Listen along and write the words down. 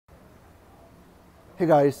Hey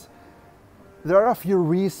guys, there are a few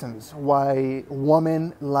reasons why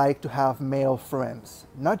women like to have male friends.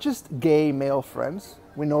 Not just gay male friends,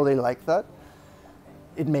 we know they like that,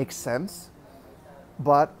 it makes sense,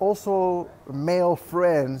 but also male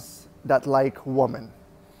friends that like women.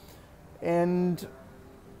 And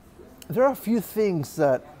there are a few things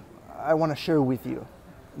that I want to share with you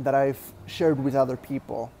that I've shared with other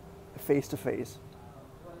people face to face,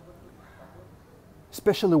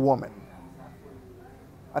 especially women.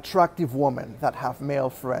 Attractive women that have male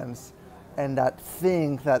friends and that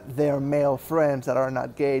think that their male friends that are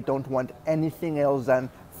not gay don't want anything else than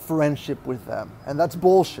friendship with them. And that's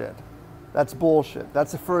bullshit. That's bullshit.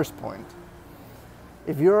 That's the first point.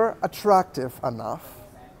 If you're attractive enough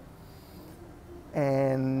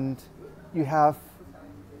and you have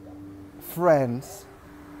friends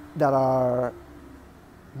that are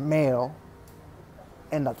male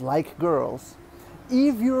and that like girls,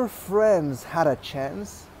 if your friends had a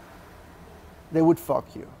chance, they would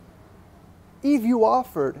fuck you. If you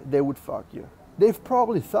offered, they would fuck you. They've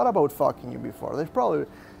probably thought about fucking you before. They've probably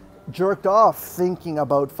jerked off thinking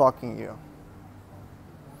about fucking you.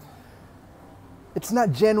 It's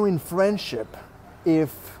not genuine friendship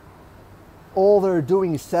if all they're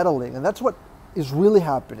doing is settling, and that's what is really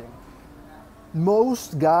happening.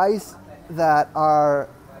 Most guys that are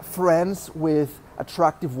friends with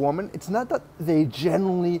attractive women, it's not that they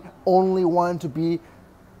genuinely only want to be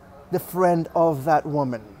the friend of that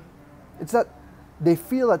woman. It's that they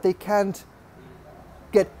feel that they can't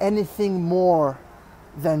get anything more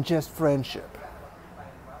than just friendship.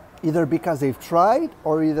 Either because they've tried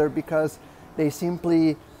or either because they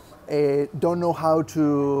simply don't know how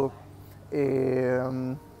to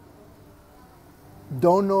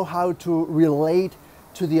relate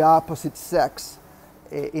to the opposite sex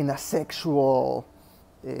in a sexual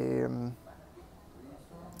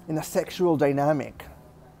dynamic.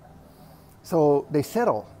 So they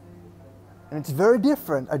settle. And it's very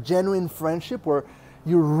different, a genuine friendship where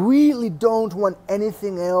you really don't want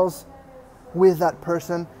anything else with that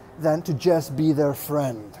person than to just be their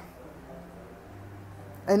friend.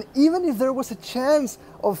 And even if there was a chance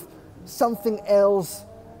of something else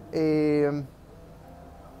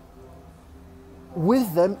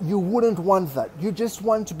with them, you wouldn't want that. You just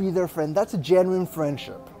want to be their friend. That's a genuine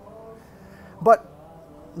friendship. But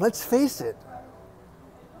let's face it,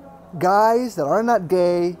 guys that are not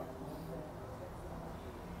gay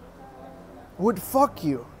would fuck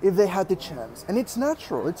you if they had the chance. And it's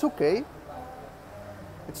natural, it's okay.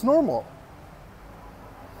 It's normal.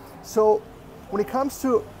 So when it comes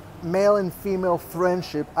to male and female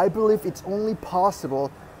friendship, I believe it's only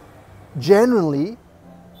possible genuinely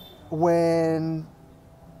when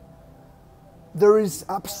there is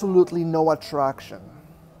absolutely no attraction.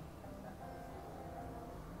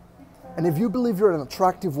 And if you believe you're an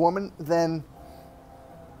attractive woman, then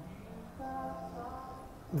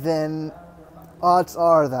odds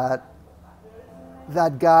are that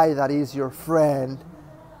that guy that is your friend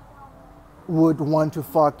would want to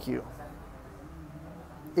fuck you.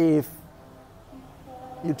 If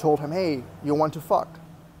you told him, hey, you want to fuck?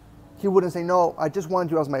 He wouldn't say, no, I just want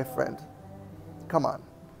you as my friend. Come on.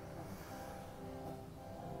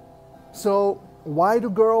 So why do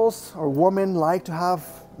girls or women like to have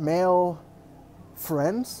male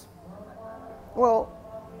friends? Well,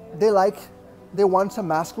 they want some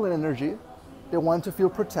masculine energy. They want to feel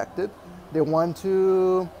protected. They want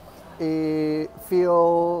to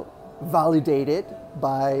feel validated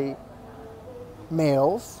by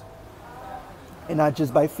males and not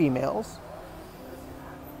just by females.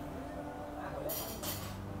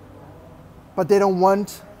 But they don't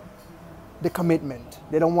want the commitment.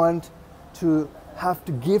 They don't want to have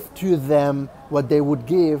to give to them what they would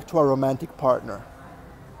give to a romantic partner.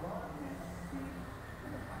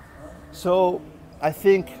 So I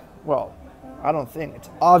think, well, I don't think, it's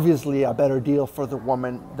obviously a better deal for the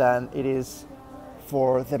woman than it is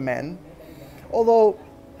for the men. Although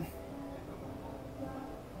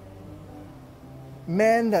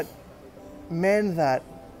men that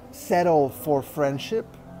settle for friendship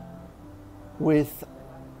with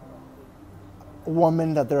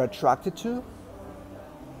women that they're attracted to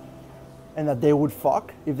and that they would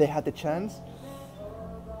fuck if they had the chance,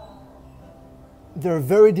 they're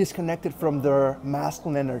very disconnected from their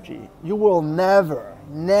masculine energy. You will never,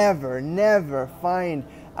 never, never find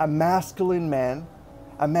a masculine man,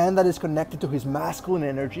 a man that is connected to his masculine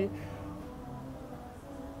energy,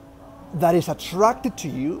 that is attracted to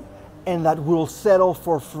you and that will settle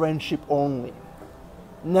for friendship only.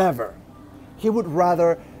 Never. He would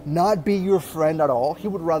rather not be your friend at all. He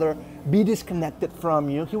would rather be disconnected from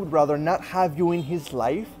you. He would rather not have you in his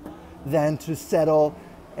life than to settle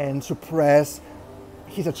and suppress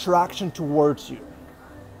his attraction towards you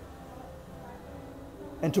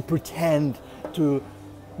and to pretend to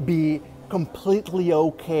be completely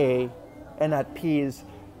okay and at peace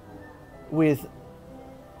with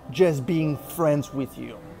just being friends with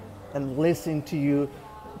you and listening to you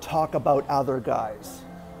talk about other guys.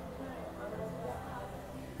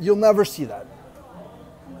 You'll never see that.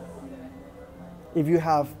 If you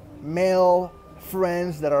have male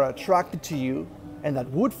friends that are attracted to you and that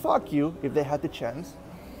would fuck you if they had the chance,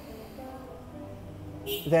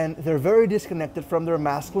 then they're very disconnected from their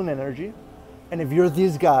masculine energy. And if you're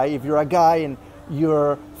this guy, if you're a guy and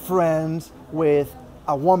you're friends with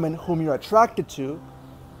a woman whom you're attracted to,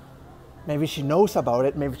 maybe she knows about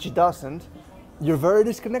it, maybe she doesn't, you're very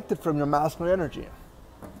disconnected from your masculine energy.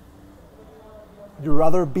 You'd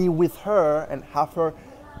rather be with her and have her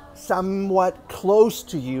somewhat close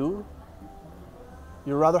to you.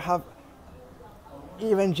 You'd rather have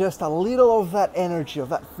even just a little of that energy, of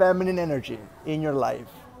that feminine energy in your life,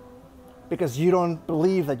 because you don't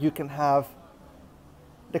believe that you can have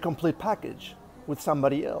the complete package with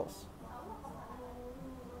somebody else.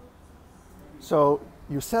 So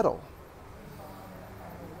you settle.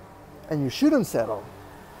 And you shouldn't settle.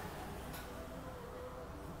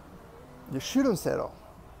 You shouldn't settle.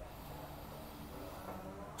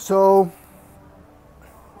 So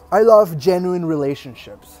I love genuine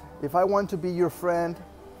relationships. If I want to be your friend,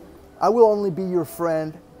 I will only be your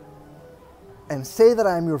friend and say that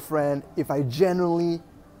I'm your friend if I genuinely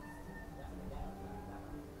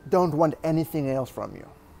don't want anything else from you.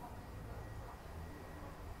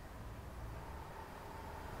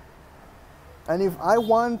 And if I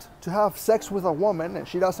want to have sex with a woman and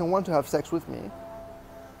she doesn't want to have sex with me,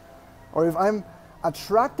 or if I'm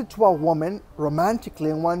attracted to a woman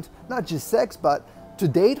romantically and want not just sex but to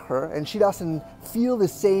date her and she doesn't feel the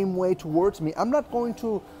same way towards me, I'm not going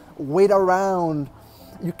to wait around.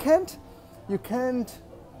 You can't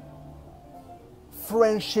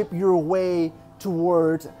friendship your way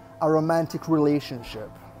towards a romantic relationship.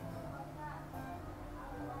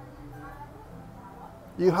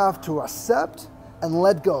 You have to accept and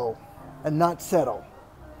let go and not settle.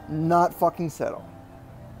 Not fucking settle.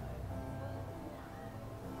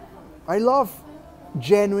 I love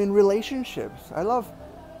genuine relationships. I love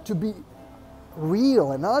to be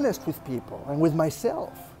real and honest with people and with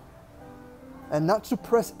myself and not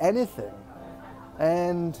suppress anything.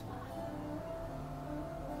 And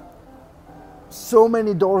so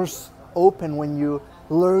many doors open when you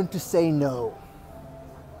learn to say no.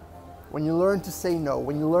 When you learn to say no,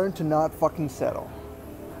 when you learn to not fucking settle.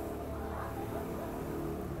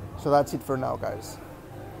 So that's it for now, guys.